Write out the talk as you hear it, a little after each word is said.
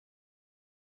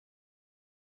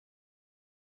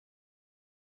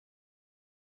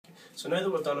So now that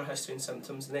we've done our history and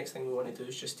symptoms, the next thing we want to do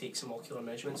is just take some ocular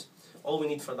measurements. All we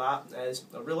need for that is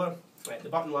a ruler, the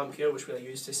button lamp here, which we'll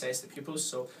use to assess the pupils.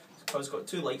 So it's got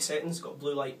two light settings, got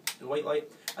blue light and white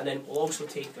light, and then we'll also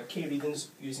take the K readings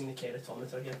using the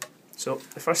keratometer here. So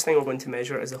the first thing we're going to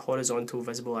measure is the horizontal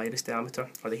visible iris diameter,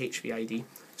 or the HVID.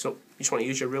 So you just want to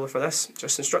use your ruler for this.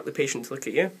 Just instruct the patient to look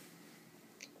at you.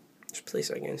 Just place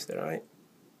it against their eye.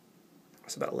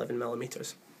 That's about 11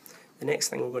 millimeters. The next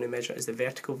thing we're going to measure is the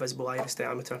vertical visible iris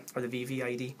diameter, or the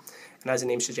VVID. And as the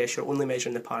name suggests, you're only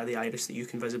measuring the part of the iris that you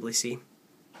can visibly see.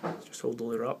 Just hold the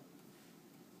ruler up.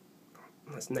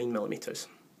 That's 9 millimeters.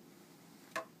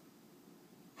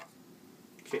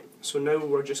 Okay, so now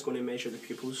we're just going to measure the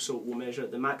pupils. So we'll measure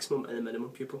the maximum and the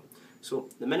minimum pupil. So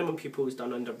the minimum pupil is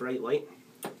done under bright light.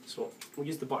 So we'll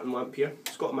use the button lamp here.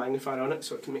 It's got a magnifier on it,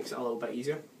 so it makes it a little bit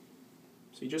easier.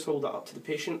 So you just hold that up to the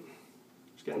patient.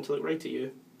 Just get them to look right at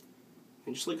you.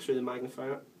 And just look through the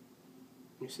magnifier.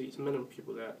 You see it's minimum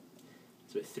pupil there.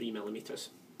 It's about 3 millimeters.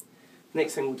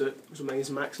 Next thing we'll do is we'll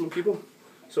measure the maximum pupil.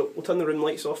 So we'll turn the room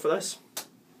lights off for this.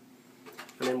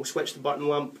 And then we'll switch the button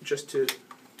lamp just to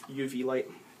UV light.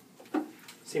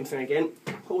 Same thing again.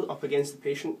 Hold it up against the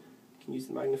patient. You can use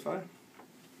the magnifier.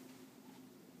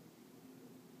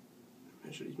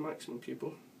 Measure his maximum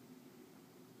pupil.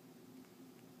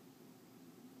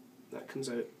 That comes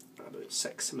out at about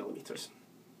 6 millimeters.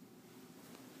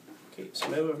 Okay, so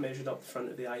now we've measured up the front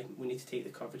of the eye, we need to take the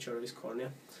curvature of his cornea,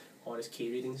 or his K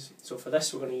readings. So for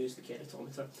this we're going to use the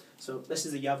keratometer. So this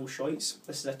is the Yavol-Schweitz.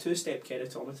 This is a two-step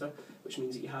keratometer, which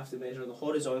means that you have to measure the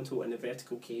horizontal and the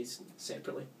vertical Ks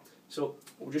separately. So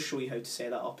we'll just show you how to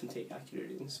set that up and take accurate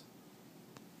readings.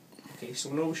 Okay, so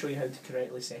now we'll show you how to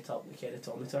correctly set up the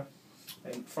keratometer.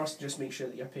 First, just make sure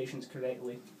that your patient's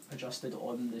correctly adjusted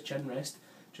on the chin rest.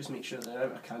 Just make sure that the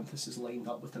outer canthus is lined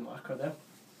up with the marker there.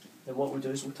 Then what we'll do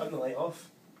is we'll turn the light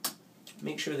off,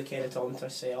 make sure the keratometer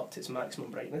is set up to its maximum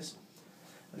brightness,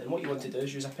 and then what you want to do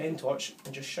is use a pen torch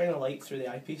and just shine a light through the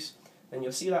eyepiece. Then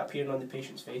you'll see that appearing on the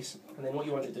patient's face, and then what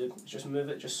you want to do is just move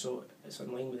it just so it's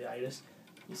in line with the iris.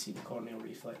 You see the corneal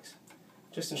reflex.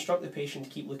 Just instruct the patient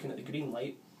to keep looking at the green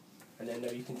light, and then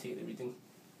now you can take the reading.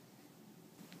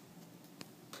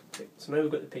 Okay, so now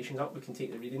we've got the patient up, we can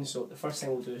take the reading. So the first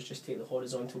thing we'll do is just take the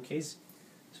horizontal case.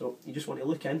 So you just want to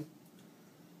look in,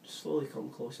 slowly come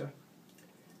closer,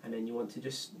 and then you want to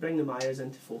just bring the Myers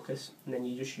into focus, and then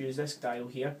you just use this dial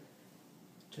here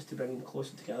just to bring them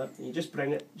closer together, and you just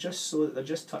bring it just so that they're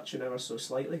just touching ever so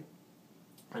slightly,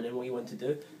 and then what you want to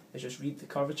do is just read the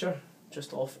curvature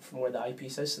just off from where the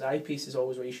eyepiece is. So the eyepiece is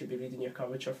always where you should be reading your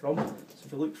curvature from. So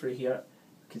if you look through here,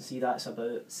 you can see that's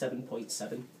about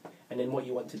 7.7, and then what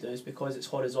you want to do is, because it's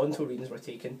horizontal readings we're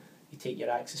taking, you take your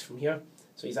axis from here.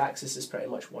 So his axis is pretty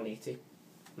much 180.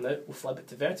 Now we'll flip it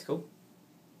to vertical.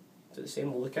 Do the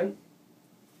same, we'll look in.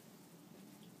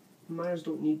 Myers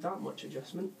don't need that much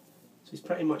adjustment. So he's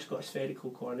pretty much got a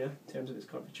spherical cornea in terms of its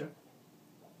curvature.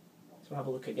 So have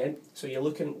a look again. So you're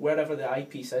looking wherever the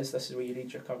eyepiece is, this is where you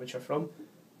read your curvature from.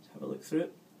 So have a look through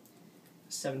it.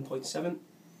 7.7.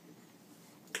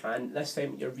 And this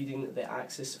time you're reading the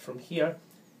axis from here.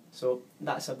 So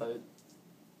that's about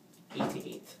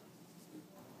 88.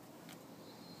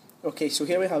 Okay, so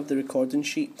here we have the recording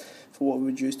sheet for what we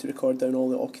would use to record down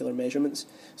all the ocular measurements.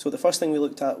 So the first thing we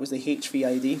looked at was the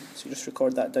HVID, so just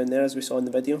record that down there as we saw in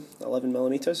the video, 11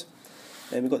 millimeters.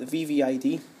 Then we got the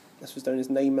VVID, this was down as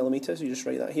 9 millimeters, you just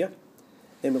write that here.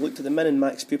 Then we looked at the min and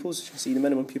max pupils, as you can see the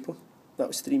minimum pupil, that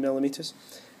was 3 millimeters.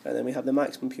 And then we have the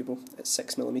maximum pupil at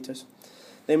 6 millimeters.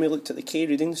 Then we looked at the K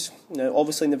readings. Now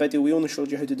obviously in the video we only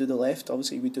showed you how to do the left,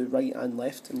 obviously we do right and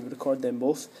left and we record them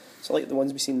both. So like the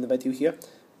ones we've seen in the video here.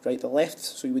 Right, the left,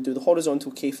 so we would do the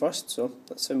horizontal K first, so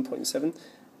that's 7.7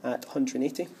 at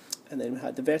 180, and then we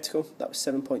had the vertical, that was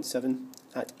 7.7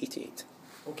 at 88.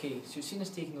 Okay, so you've seen us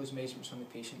taking those measurements from the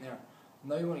patient there.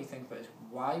 Now you want to think about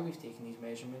why we've taken these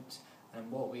measurements and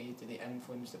in what way do they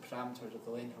influence the parameters of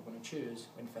the lens we're going to choose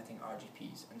when fitting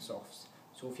RGPs and softs.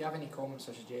 So if you have any comments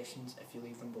or suggestions, if you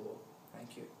leave them below.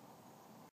 Thank you.